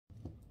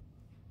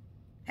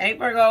Hey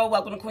Virgo,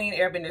 welcome to Queen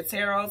Airbender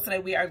Tarot. Today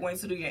we are going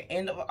to do your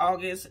end of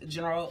August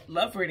general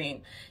love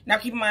reading. Now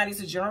keep in mind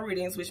these are general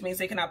readings, which means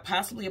they cannot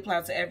possibly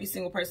apply to every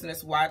single person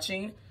that's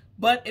watching.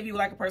 But if you would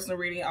like a personal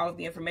reading, all of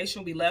the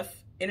information will be left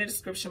in the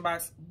description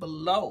box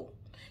below.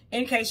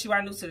 In case you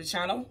are new to the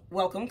channel,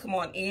 welcome, come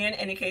on in.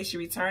 And in case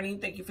you're returning,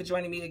 thank you for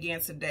joining me again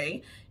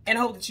today. And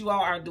I hope that you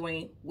all are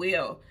doing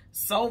well.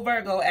 So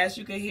Virgo, as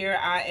you can hear,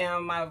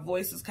 my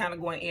voice is kind of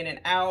going in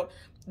and out.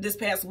 This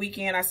past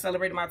weekend, I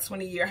celebrated my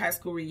 20-year high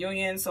school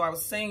reunion. So I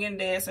was singing,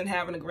 dancing,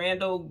 having a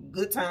grand old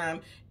good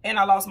time. And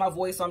I lost my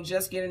voice, so I'm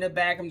just getting it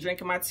back. I'm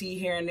drinking my tea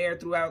here and there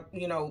throughout,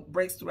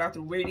 breaks throughout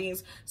the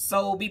readings.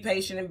 So be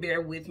patient and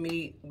bear with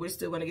me. We're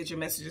still going to get your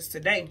messages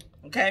today,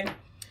 okay?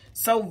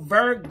 So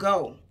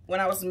Virgo, when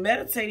I was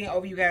meditating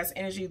over you guys'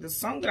 energy, the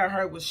song that I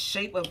heard was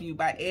Shape of You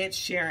by Ed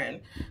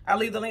Sheeran. I'll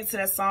leave the link to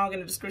that song in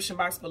the description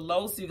box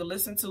below so you can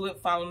listen to it,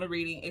 follow the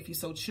reading if you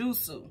so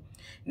choose to.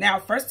 Now,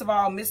 first of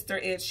all, Mr.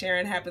 Ed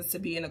Sheeran happens to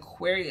be an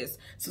Aquarius.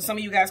 So some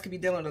of you guys could be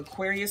dealing with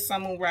Aquarius,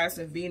 Sun, Moon,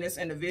 Rising, Venus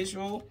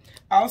individual.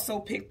 I also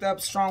picked up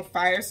strong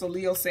fire. So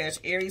Leo, Sag,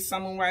 Aries,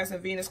 Sun, Moon, Rising,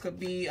 Venus could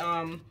be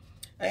an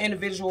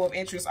individual of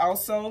interest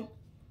also.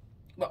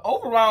 But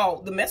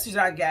overall, the message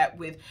I got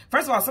with,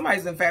 first of all,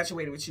 somebody's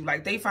infatuated with you.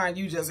 Like, they find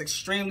you just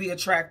extremely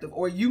attractive.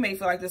 Or you may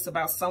feel like this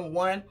about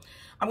someone.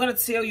 I'm going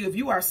to tell you, if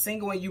you are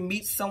single and you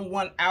meet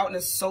someone out in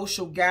a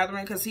social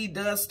gathering, because he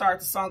does start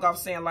the song off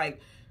saying, like,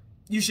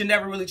 you should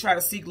never really try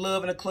to seek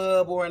love in a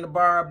club or in a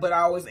bar, but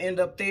I always end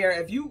up there.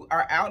 If you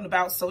are out and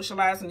about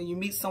socializing and you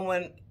meet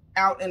someone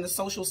out in the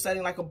social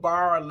setting, like a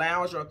bar or a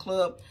lounge or a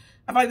club,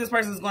 I feel like this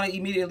person is going to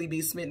immediately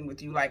be smitten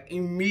with you, like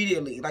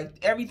immediately. Like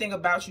everything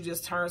about you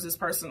just turns this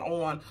person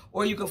on,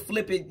 or you could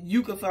flip it.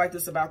 You could feel like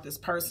this about this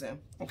person.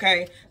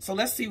 Okay, so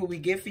let's see what we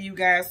get for you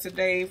guys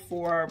today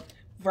for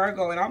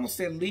Virgo. And I almost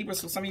said Libra,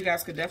 so some of you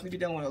guys could definitely be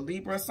dealing with a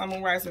Libra, Sun,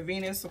 Moon, Rising,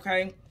 Venus.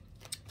 Okay,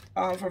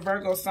 for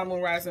Virgo, Sun,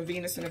 Moon, Rising,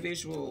 Venus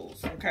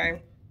individuals.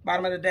 Okay,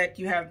 bottom of the deck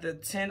you have the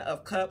 10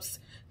 of Cups.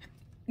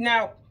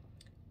 Now,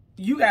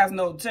 you guys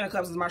know 10 of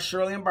Cups is my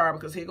Shirley and Barbara,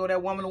 because here go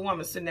that woman to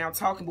woman sitting down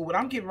talking. But what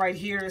I'm getting right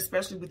here,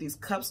 especially with these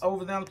cups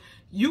over them,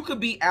 you could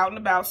be out and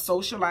about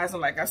socializing.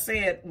 Like I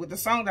said, with the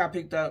song that I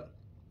picked up,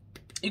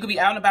 you could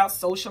be out and about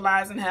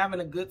socializing, having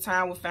a good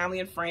time with family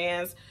and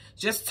friends,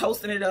 just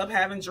toasting it up,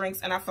 having drinks.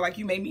 And I feel like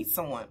you may meet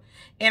someone.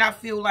 And I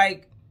feel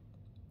like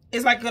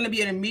it's like going to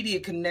be an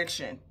immediate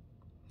connection.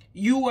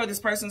 You or this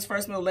person's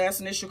first, middle,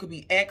 last initial could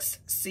be X,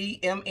 C,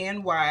 M,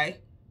 N, Y,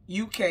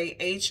 UK,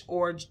 H,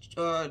 or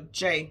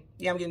J.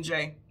 Yeah, I'm getting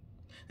J.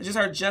 I just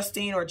heard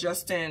Justine or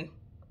Justin.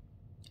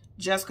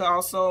 Jessica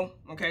also.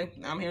 Okay,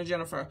 I'm hearing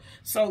Jennifer.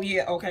 So,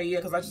 yeah, okay, yeah,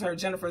 because I just heard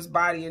Jennifer's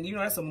Body. And,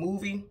 that's a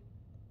movie.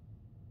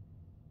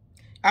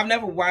 I've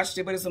never watched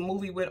it, but it's a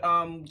movie with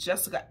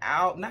Jessica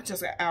Alba. Not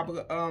Jessica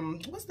Alba.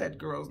 What's that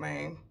girl's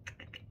name?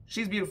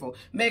 She's beautiful.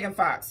 Megan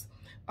Fox.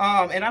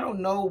 And I don't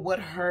know what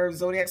her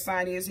zodiac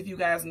sign is. If you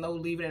guys know,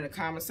 leave it in the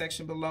comment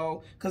section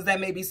below, because that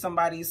may be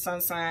somebody's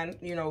sun sign,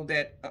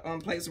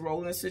 that plays a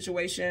role in this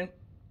situation.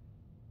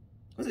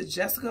 Was it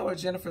Jessica or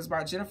Jennifer's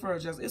Bar? Jennifer or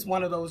Jessica? It's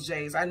one of those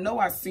J's. I know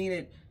I've seen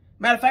it.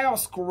 Matter of fact, I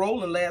was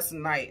scrolling last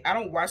night. I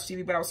don't watch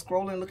TV, but I was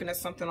scrolling looking at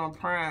something on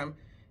Prime,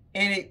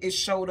 and it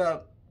showed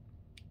up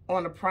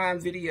on the Prime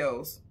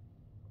videos.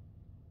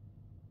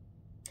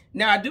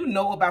 Now, I do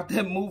know about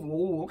that movie.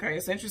 Ooh, okay,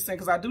 it's interesting,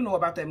 because I do know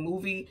about that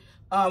movie.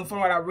 From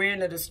what I read in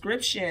the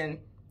description,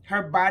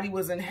 her body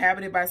was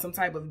inhabited by some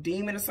type of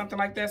demon or something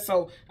like that.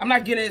 So I'm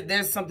not getting it.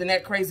 There's something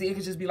that crazy. It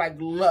could just be like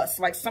lust.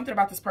 Like something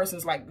about this person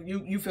is like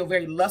you feel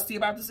very lusty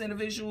about this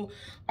individual.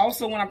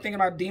 Also, when I'm thinking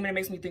about demon, it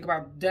makes me think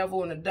about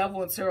devil. And the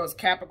devil in tarot is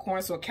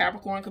Capricorn. So a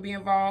Capricorn could be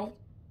involved.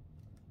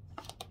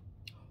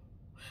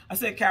 I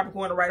said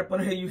Capricorn right up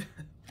under here.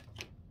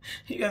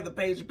 You got the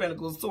Page of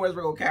Pentacles, Taurus,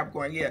 Virgo,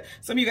 Capricorn. Yeah.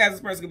 Some of you guys,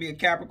 this person could be a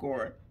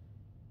Capricorn.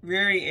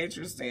 Very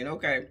interesting.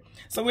 Okay.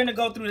 So we're going to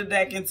go through the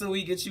deck until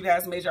we get you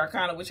guys Major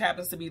Arcana, which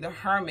happens to be the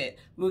Hermit.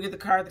 We'll get the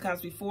card that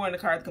comes before and the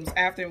card that comes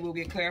after, and we'll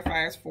get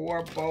clarifiers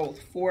for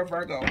both. For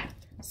Virgo,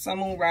 Sun,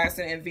 Moon,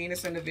 Rising, and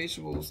Venus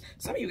individuals.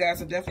 Some of you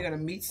guys are definitely going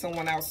to meet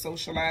someone out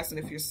socializing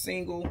if you're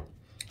single.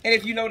 And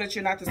if you know that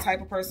you're not the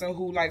type of person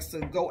who likes to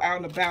go out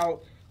and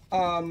about,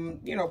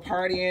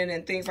 partying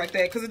and things like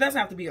that, because it doesn't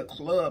have to be a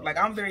club. Like,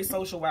 I'm very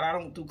social, but I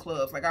don't do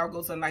clubs. Like, I'll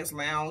go to a nice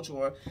lounge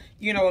or,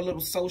 a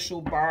little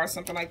social bar or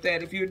something like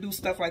that. If you do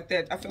stuff like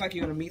that, I feel like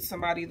you're going to meet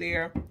somebody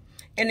there.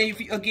 And then,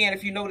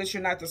 if you know that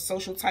you're not the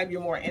social type, you're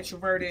more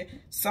introverted,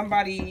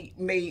 somebody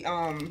may,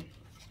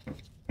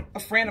 a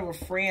friend of a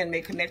friend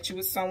may connect you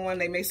with someone.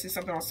 They may see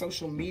something on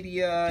social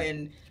media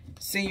and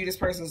send you this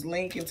person's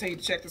link and tell you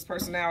to check this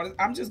person out.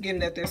 I'm just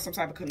getting that there's some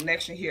type of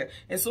connection here.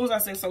 As soon as I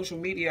say social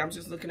media, I'm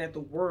just looking at the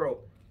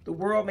world. The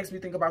world makes me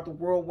think about the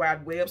World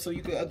Wide Web. So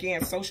you could,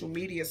 again, social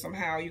media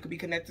somehow, you could be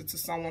connected to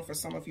someone for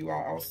some of you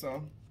all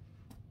also.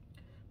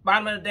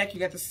 Bottom of the deck,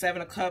 you got the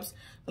 7 of Cups.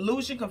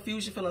 Illusion,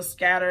 confusion, feeling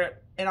scattered,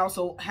 and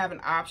also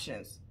having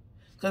options.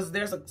 Because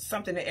there's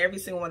something in every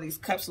single one of these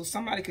cups. So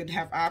somebody could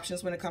have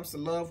options when it comes to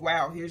love.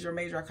 Wow, here's your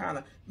Major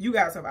Arcana. You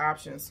guys have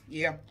options.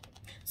 Yeah.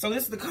 So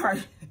this is the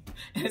card,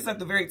 and it's at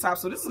the very top.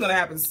 So this is going to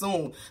happen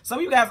soon. Some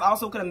of you guys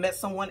also could have met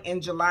someone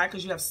in July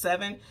because you have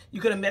 7.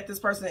 You could have met this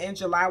person in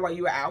July while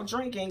you were out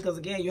drinking because,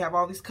 again, you have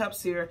all these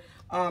cups here,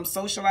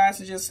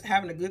 socializing, just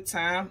having a good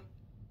time.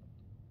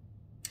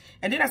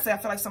 And then I said I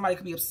feel like somebody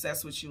could be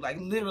obsessed with you, like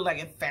literally like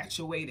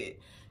infatuated.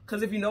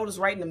 Because if you notice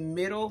right in the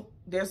middle,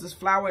 there's this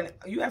flower, and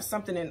you have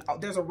something in,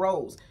 there's a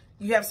rose.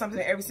 You have something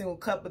in every single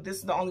cup, but this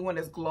is the only one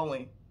that's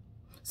glowing.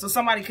 So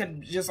somebody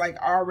could just like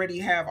already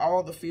have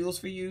all the feels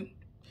for you.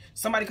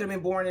 Somebody could have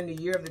been born in the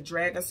year of the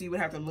dragon, so you would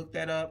have to look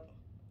that up.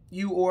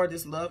 You or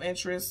this love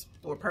interest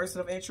or person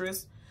of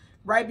interest.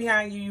 Right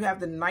behind you, you have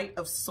the Knight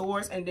of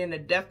Swords and then the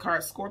Death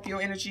card, Scorpio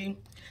energy.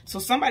 So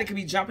somebody could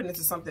be jumping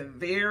into something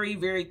very,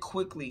 very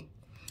quickly.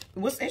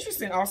 What's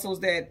interesting also is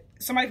that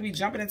somebody could be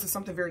jumping into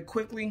something very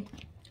quickly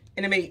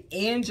and it may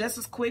end just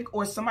as quick,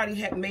 or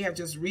somebody may have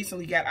just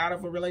recently got out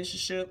of a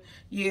relationship.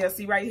 Yeah,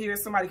 see right here,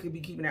 somebody could be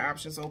keeping their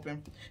options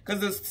open.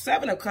 Because the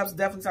 7 of Cups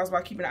definitely talks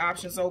about keeping their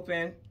options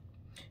open.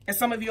 And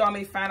some of you all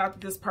may find out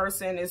that this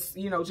person is,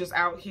 you know, just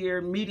out here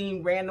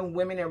meeting random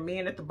women or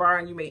men at the bar,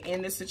 and you may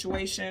end this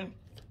situation.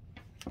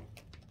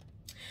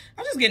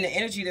 I'm just getting the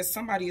energy that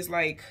somebody is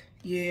like,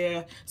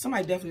 yeah,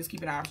 somebody definitely is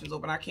keeping their options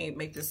open. I can't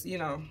make this, you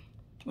know.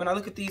 When I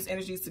look at these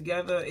energies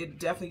together, it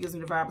definitely gives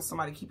me the vibe of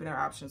somebody keeping their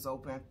options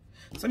open.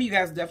 Some of you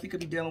guys definitely could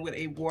be dealing with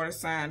a water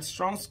sign.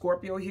 Strong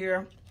Scorpio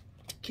here.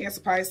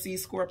 Cancer,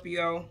 Pisces,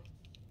 Scorpio.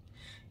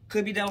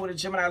 Could be dealing with a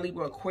Gemini,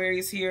 Libra,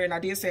 Aquarius here. And I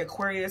did say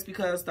Aquarius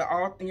because the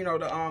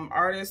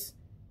artist,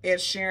 Ed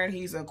Sheeran,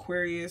 he's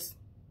Aquarius.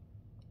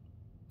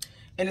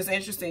 And it's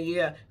interesting,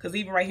 yeah, because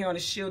even right here on the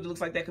shield, it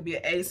looks like that could be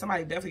an A.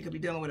 Somebody definitely could be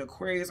dealing with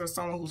Aquarius or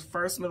someone whose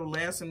first, middle,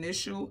 last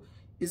initial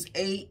is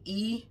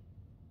AE.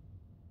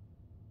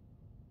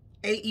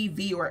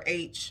 AEV or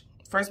H.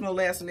 First, middle,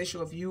 last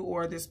initial of you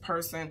or this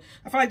person.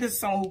 I feel like this is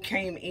someone who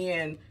came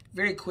in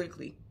very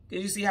quickly.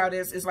 Did you see how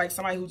this is like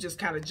somebody who just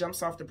kind of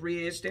jumps off the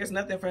bridge? There's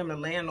nothing for him to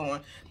land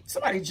on.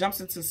 Somebody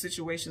jumps into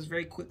situations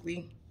very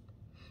quickly.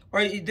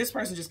 Or this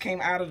person just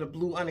came out of the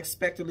blue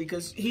unexpectedly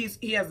because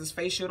he has this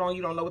face shield on.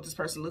 You don't know what this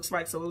person looks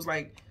like. So it was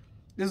like,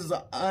 this is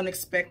an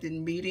unexpected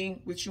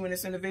meeting with you and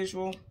this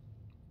individual.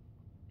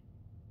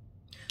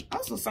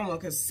 Also, someone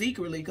could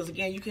secretly, because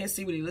again, you can't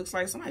see what he looks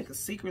like. Somebody could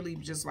secretly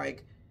just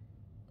like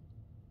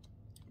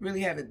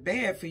really have it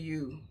bad for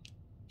you.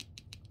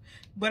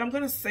 But I'm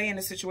going to say in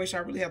this situation,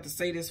 I really have to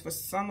say this for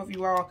some of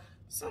you all,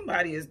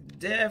 somebody is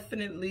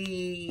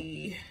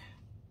definitely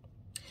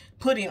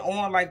putting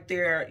on like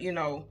they're, you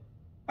know,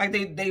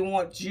 like they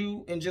want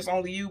you and just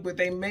only you, but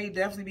they may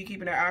definitely be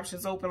keeping their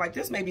options open. Like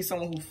this may be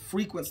someone who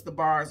frequents the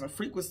bars and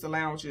frequents the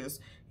lounges,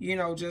 you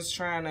know, just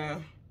trying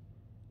to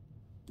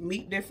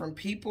meet different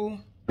people.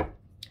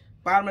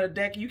 Bottom of the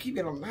deck, you keep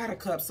getting a lot of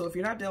cups. So if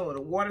you're not dealing with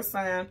a water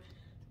sign,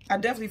 I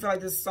definitely feel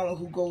like this is someone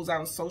who goes out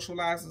and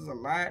socializes a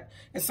lot.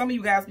 And some of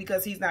you guys,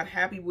 because he's not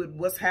happy with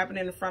what's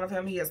happening in front of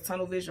him, he has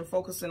tunnel vision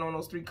focusing on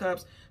those 3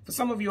 cups. For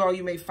some of you all,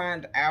 you may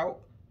find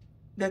out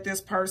that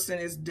this person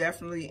is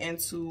definitely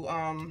into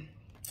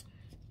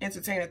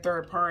entertaining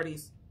third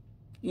parties.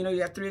 You know,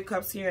 you have 3 of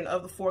Cups here, and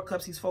of the 4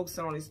 cups, he's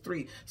focusing on his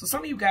 3. So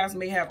some of you guys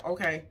may have,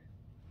 okay,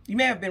 you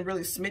may have been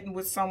really smitten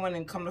with someone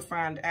and come to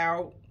find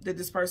out that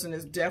this person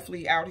is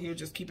definitely out here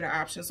just keeping their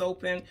options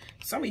open.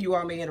 Some of you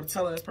all may end up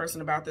telling this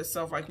person about this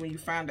stuff, like when you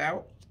find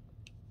out.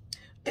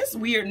 It's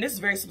weird, and this is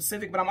very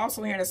specific, but I'm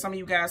also hearing that some of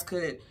you guys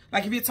could,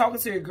 like if you're talking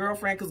to your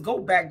girlfriend, because go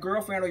back,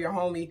 girlfriend or your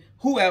homie,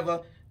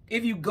 whoever,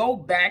 if you go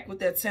back with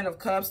that 10 of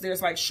Cups,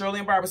 there's like Shirley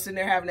and Barbara sitting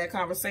there having that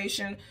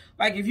conversation.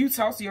 Like if you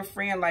talk to your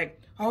friend like,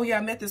 oh yeah,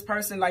 I met this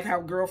person, like how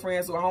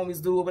girlfriends or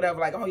homies do or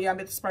whatever. Like, oh yeah, I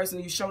met this person.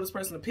 And you show this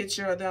person a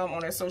picture of them on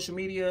their social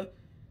media.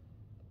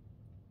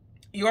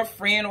 Your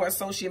friend or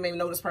associate may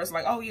know this person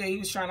like, oh yeah, he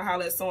was trying to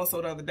holler at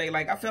so-and-so the other day.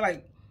 Like I feel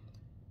like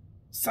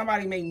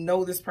somebody may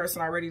know this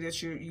person already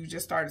that you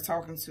just started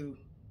talking to.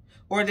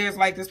 Or there's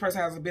like this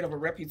person has a bit of a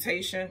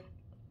reputation.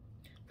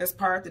 That's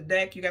part of the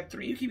deck. You got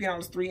 3. You keep getting on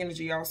this 3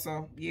 energy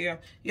also. Yeah.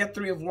 You got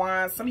 3 of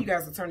Wands. Some of you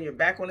guys are turning your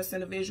back on this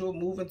individual,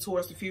 moving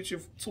towards the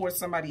future, towards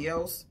somebody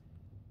else.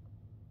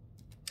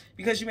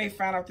 Because you may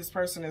find out this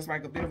person is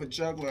like a bit of a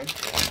juggler.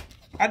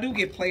 I do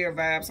get player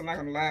vibes. I'm not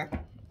going to lie.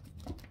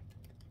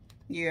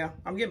 Yeah.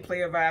 I'm getting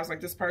player vibes.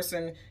 Like this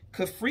person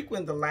could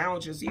frequent the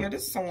lounges. Yeah.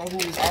 This is someone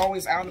who's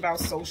always out and about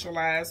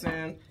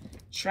socializing,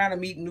 trying to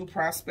meet new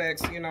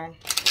prospects, you know.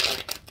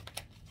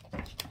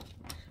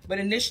 But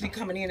initially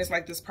coming in, it's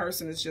like this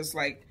person is just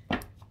like,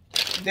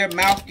 their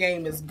mouth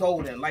game is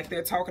golden. Like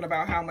they're talking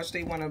about how much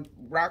they want to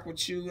rock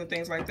with you and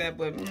things like that.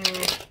 But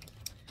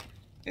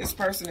this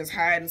person is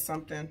hiding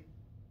something,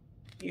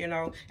 you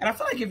know. And I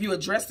feel like if you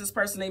address this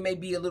person, they may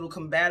be a little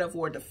combative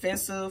or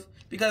defensive.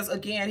 Because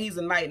again, he's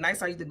a knight.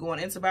 Knights are either going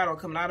into battle or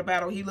coming out of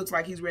battle. He looks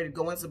like he's ready to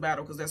go into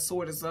battle because that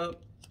sword is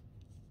up.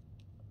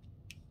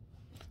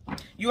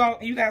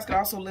 You guys could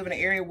also live in an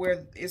area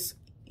where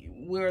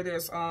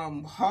there's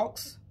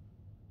hawks.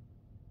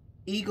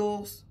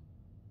 Eagles.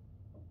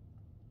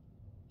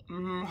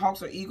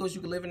 Hawks or eagles,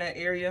 you can live in that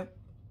area.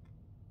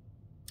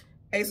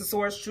 Ace of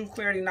Swords, truth,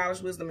 clarity,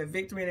 knowledge, wisdom, and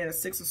victory. And then a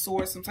Six of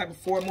Swords, some type of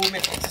forward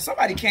movement. So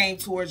somebody came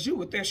towards you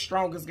with their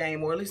strongest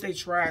game, or at least they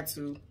tried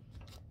to.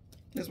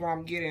 That's what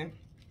I'm getting.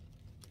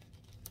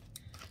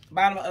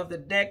 Bottom of the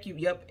deck, you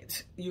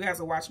guys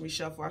are watching me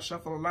shuffle. I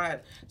shuffle a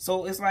lot.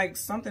 So it's like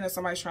something that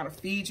somebody's trying to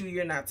feed you,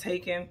 you're not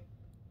taking.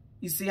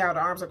 You see how the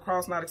arms are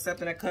crossed, not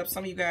accepting that cup.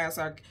 Some of you guys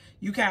are,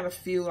 you kind of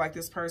feel like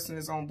this person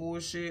is on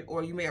bullshit,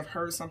 or you may have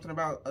heard something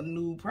about a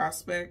new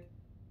prospect.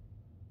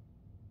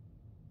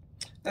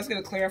 Let's get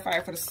a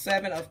clarifier for the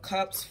Seven of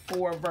Cups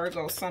for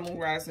Virgo, Sun, Moon,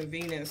 Rising,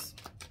 Venus.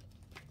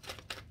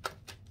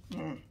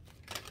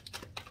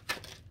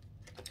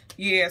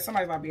 Yeah,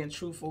 somebody's not being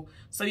truthful.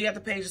 So you have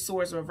the Page of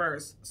Swords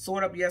reverse.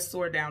 Sword up, yes.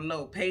 Sword down,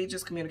 no.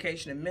 Pages,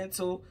 communication and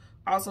mental.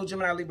 Also,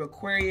 Gemini, Libra,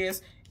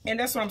 Aquarius. And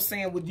that's what I'm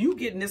saying. With you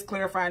getting this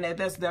clarifying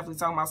that's definitely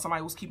talking about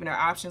somebody who's keeping their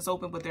options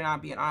open, but they're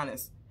not being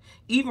honest.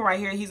 Even right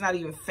here, he's not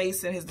even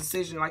facing his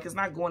decision. Like, it's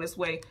not going this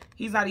way.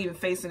 He's not even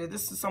facing it.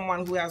 This is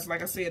someone who has,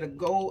 like I said,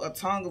 a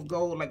tongue of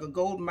gold, like a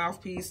gold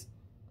mouthpiece.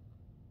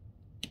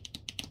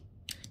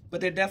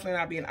 But they're definitely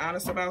not being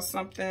honest about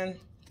something.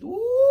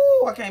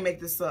 Ooh, I can't make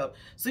this up.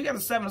 So you got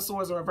the Seven of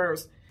Swords in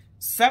reverse.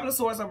 Seven of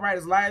Swords upright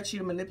is liar,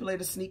 cheater,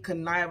 manipulator, sneak,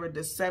 conniver,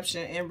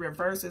 deception. In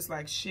reverse, it's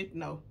like, shit,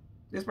 no.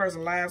 This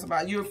person lies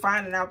about you. You're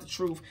finding out the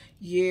truth.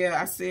 Yeah,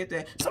 I said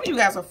that. Some of you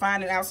guys are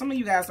finding out. Some of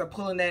you guys are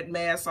pulling that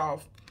mask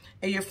off.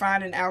 And you're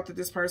finding out that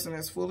this person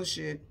is full of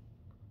shit.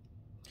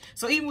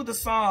 So even with the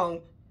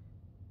song,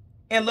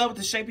 In Love with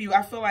the Shape of You,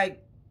 I feel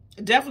like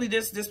definitely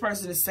this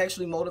person is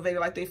sexually motivated.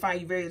 Like, they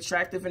find you very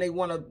attractive and they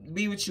want to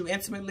be with you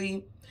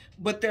intimately.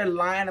 But they're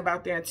lying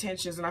about their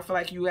intentions. And I feel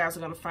like you guys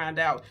are going to find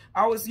out.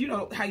 I always, you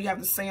know how you have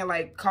the saying,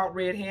 like, caught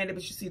red-handed,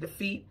 but you see the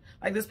feet.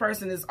 Like, this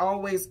person is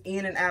always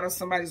in and out of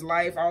somebody's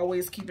life.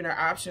 Always keeping their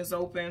options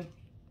open.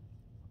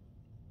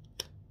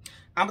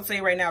 I'm going to tell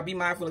you right now, be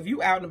mindful. If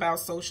you out and about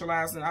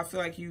socializing, I feel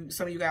like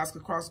some of you guys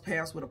could cross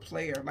paths with a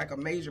player, like a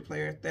major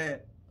player at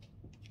that.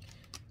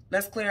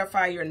 Let's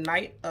clarify your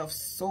Knight of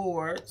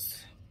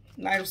Swords.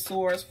 Knight of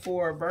Swords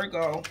for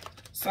Virgo,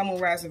 Sun, Moon,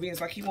 Rising,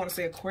 Venus. Like, you want to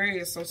say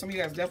Aquarius, so some of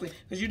you guys definitely,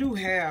 because you do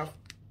have,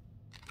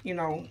 you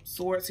know,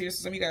 swords here.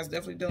 So some of you guys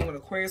definitely dealing with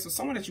Aquarius. So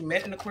someone that you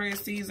met in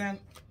Aquarius season.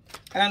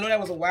 And I know that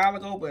was a while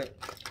ago, but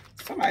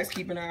somebody's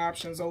keeping their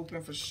options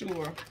open for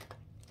sure.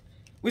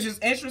 Which is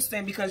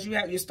interesting because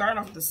you're starting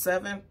off with the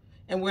 7,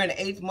 and we're in the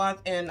 8th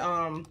month,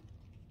 and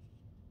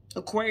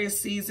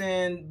Aquarius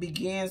season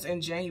begins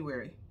in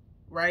January,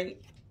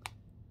 right?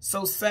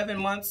 So 7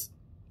 months,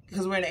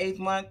 because we're in the 8th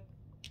month,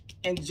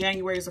 and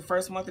January is the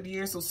first month of the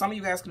year. So some of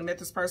you guys could have met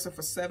this person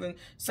for seven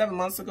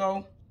months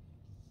ago.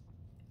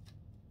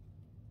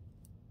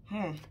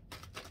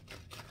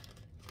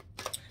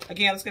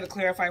 Again, let's get a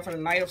clarifier for the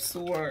Knight of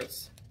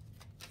Swords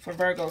for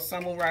Virgo,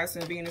 Sun, Moon,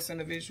 Rising, Venus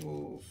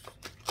individuals.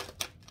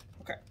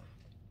 Okay.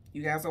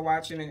 You guys are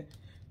watching it.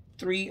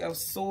 3 of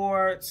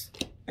Swords.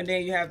 And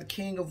then you have the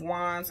King of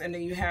Wands. And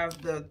then you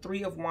have the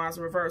 3 of Wands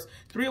in reverse.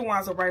 3 of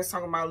Wands upright is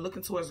talking about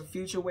looking towards the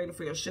future, waiting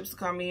for your ships to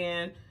come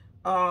in.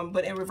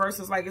 But in reverse,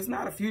 it's like it's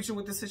not a future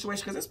with this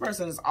situation because this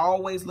person is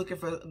always looking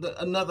for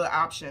another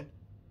option.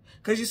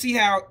 Because you see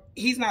how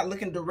he's not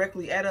looking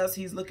directly at us.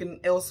 He's looking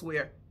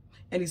elsewhere.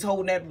 And he's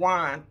holding that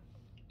wand.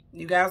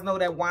 You guys know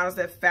that wand is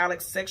that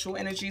phallic sexual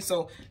energy.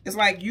 So it's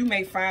like you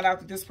may find out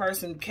that this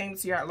person came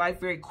to your life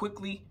very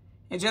quickly.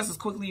 And just as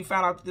quickly you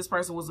found out that this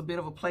person was a bit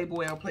of a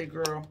playboy or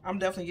playgirl. I'm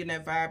definitely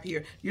getting that vibe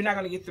here. You're not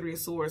going to get 3 of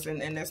Swords,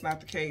 and that's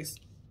not the case.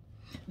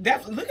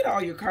 Definitely, look at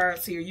all your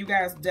cards here. You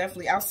guys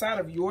definitely, outside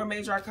of your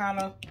major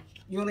arcana,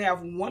 you only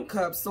have 1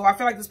 cup. So I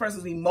feel like this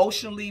person is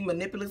emotionally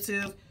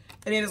manipulative.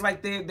 And then it's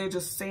like they're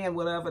just saying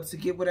whatever to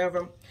get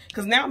whatever.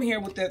 Because now I'm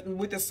here with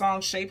the song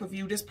Shape of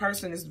You. This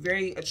person is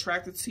very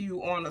attracted to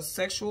you on a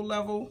sexual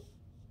level.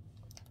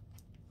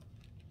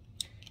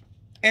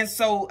 And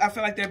so I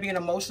feel like they're being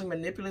emotionally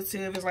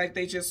manipulative. It's like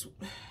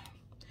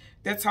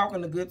they're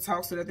talking the good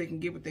talk so that they can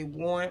get what they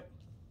want.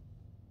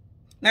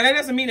 Now, that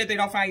doesn't mean that they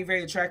don't find you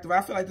very attractive.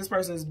 I feel like this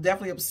person is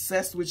definitely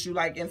obsessed with you,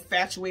 like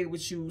infatuated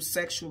with you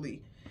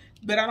sexually.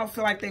 But I don't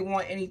feel like they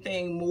want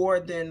anything more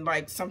than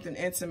like something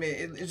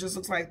intimate. It just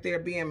looks like they're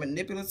being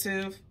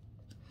manipulative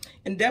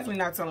and definitely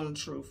not telling the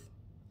truth.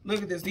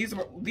 Look at this. These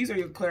are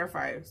your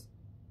clarifiers.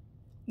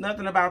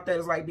 Nothing about that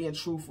is like being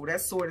truthful. That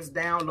sword is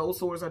down. Those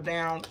swords are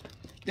down.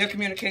 Their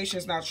communication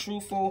is not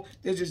truthful.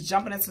 They're just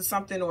jumping into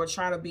something or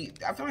trying to be.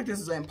 I feel like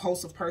this is an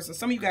impulsive person.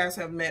 Some of you guys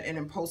have met an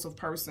impulsive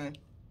person.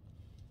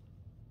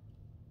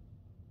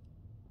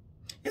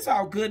 It's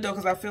all good though,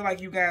 because I feel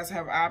like you guys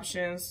have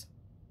options.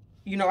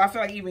 You know, I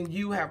feel like even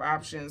you have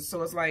options.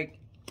 So it's like,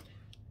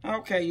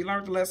 okay, you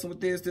learned the lesson with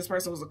this. This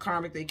person was a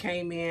karmic. They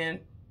came in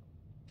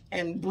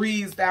and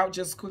breezed out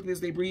just as quickly as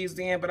they breezed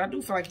in. But I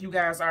do feel like you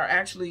guys are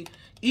actually,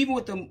 even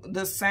with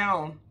the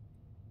sound,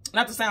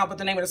 not the sound, but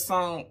the name of the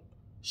song,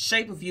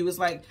 Shape of You, is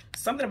like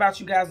something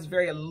about you guys is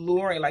very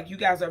alluring. Like you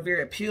guys are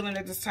very appealing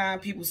at this time.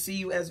 People see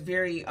you as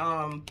very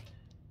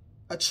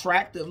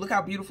attractive. Look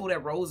how beautiful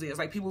that rose is.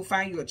 Like people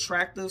find you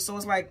attractive. So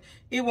it's like,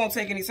 it won't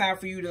take any time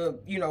for you to,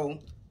 you know,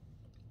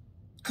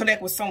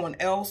 connect with someone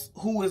else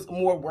who is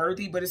more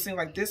worthy, but it seemed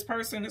like this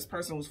person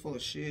was full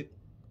of shit.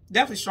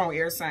 Definitely strong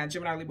air sign,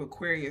 Gemini, Libra,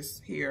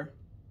 Aquarius here.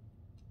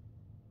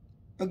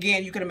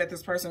 Again, you could have met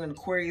this person in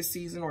Aquarius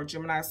season or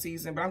Gemini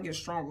season, but I'm getting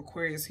strong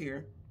Aquarius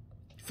here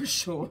for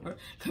sure.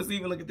 Because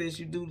even look at this,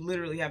 you do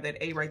literally have that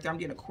A right there. I'm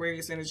getting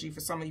Aquarius energy for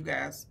some of you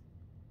guys.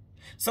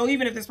 So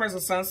even if this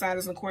person's sun sign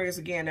is in Aquarius,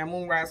 again, their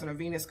moon rising or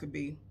Venus could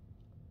be.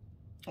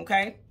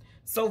 Okay?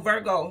 So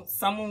Virgo,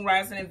 sun, moon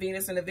rising in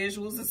Venus and the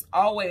visuals, as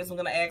always, I'm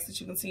going to ask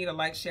that you continue to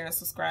like, share, and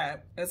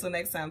subscribe. Until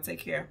next time, take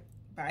care.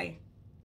 Bye.